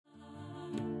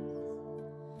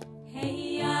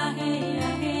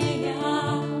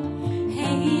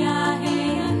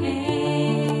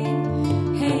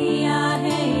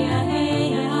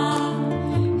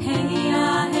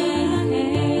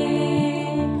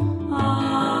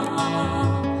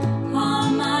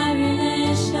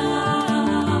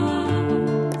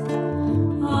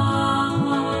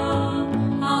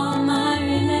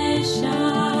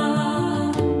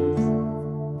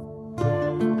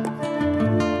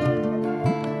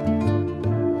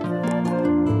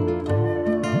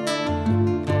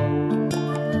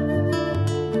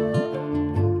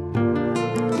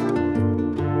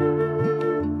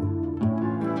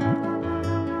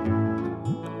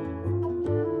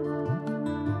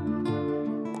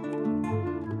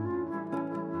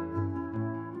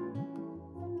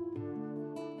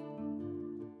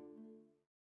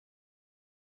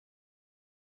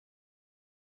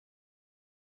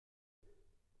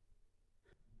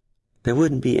There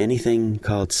wouldn't be anything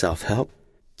called self-help,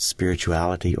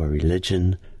 spirituality or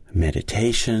religion,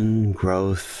 meditation,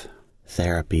 growth,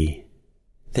 therapy.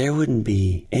 There wouldn't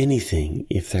be anything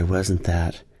if there wasn't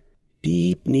that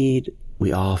deep need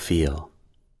we all feel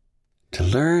to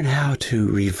learn how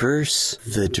to reverse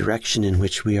the direction in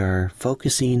which we are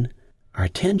focusing our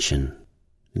attention.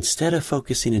 Instead of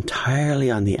focusing entirely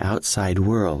on the outside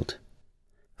world,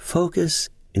 focus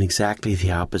in exactly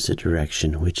the opposite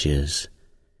direction, which is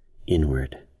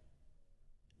inward.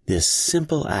 This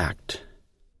simple act,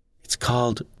 it's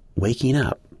called waking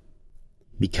up,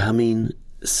 becoming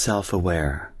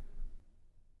self-aware,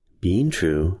 being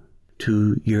true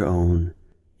to your own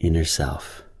inner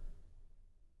self.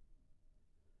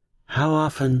 How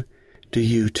often do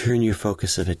you turn your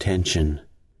focus of attention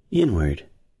inward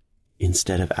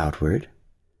instead of outward?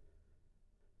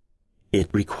 It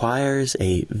requires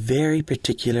a very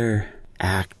particular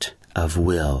act of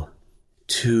will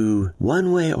to,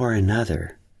 one way or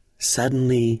another,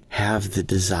 suddenly have the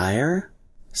desire,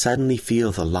 suddenly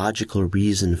feel the logical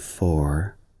reason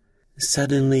for,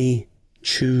 suddenly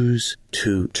choose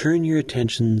to turn your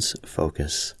attention's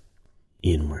focus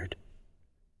inward.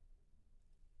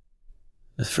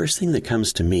 The first thing that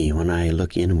comes to me when I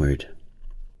look inward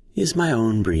is my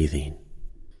own breathing.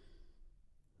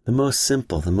 The most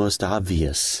simple, the most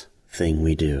obvious thing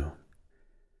we do.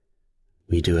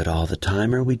 We do it all the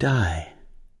time or we die.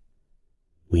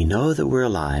 We know that we're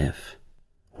alive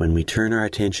when we turn our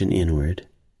attention inward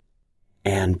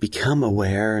and become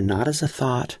aware not as a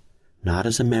thought, not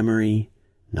as a memory,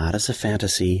 not as a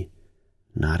fantasy,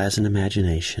 not as an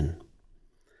imagination.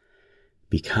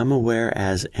 Become aware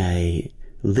as a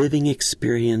living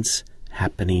experience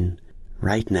happening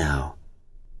right now.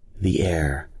 The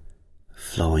air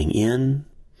flowing in,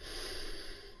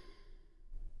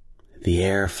 the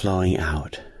air flowing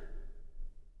out.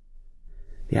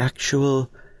 The actual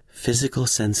physical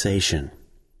sensation,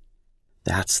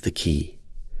 that's the key.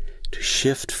 To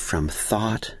shift from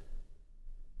thought,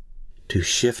 to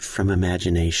shift from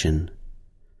imagination,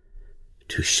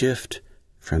 to shift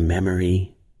from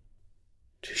memory,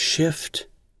 to shift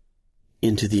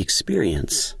into the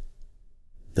experience,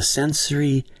 the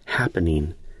sensory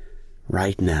happening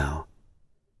right now.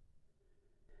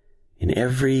 In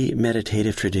every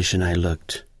meditative tradition I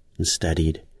looked and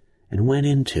studied and went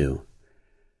into,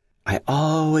 I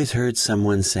always heard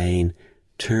someone saying,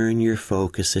 turn your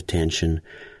focus attention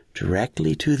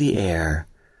directly to the air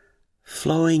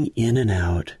flowing in and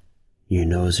out your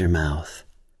nose or mouth.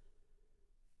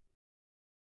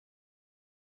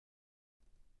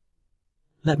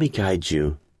 Let me guide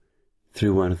you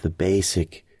through one of the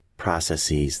basic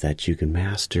processes that you can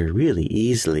master really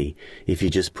easily if you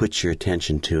just put your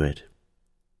attention to it.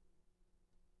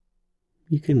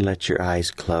 You can let your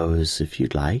eyes close if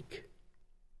you'd like.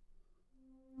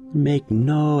 Make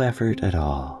no effort at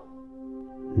all.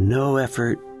 No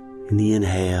effort in the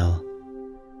inhale.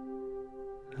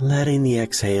 Letting the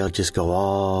exhale just go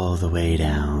all the way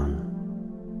down.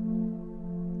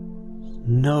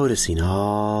 Noticing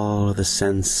all the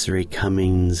sensory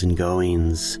comings and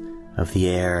goings of the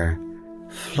air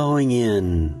flowing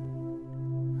in,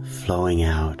 flowing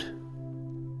out.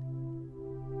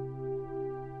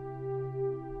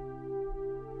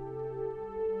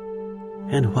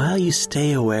 And while you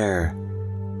stay aware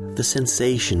of the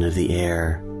sensation of the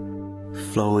air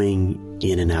flowing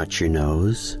in and out your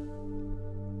nose,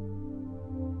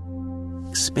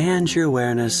 expand your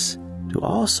awareness to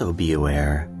also be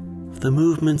aware of the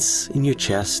movements in your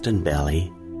chest and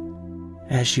belly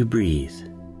as you breathe.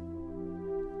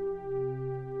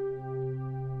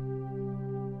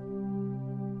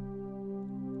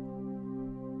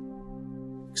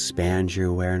 Expand your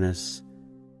awareness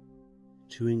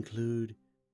to include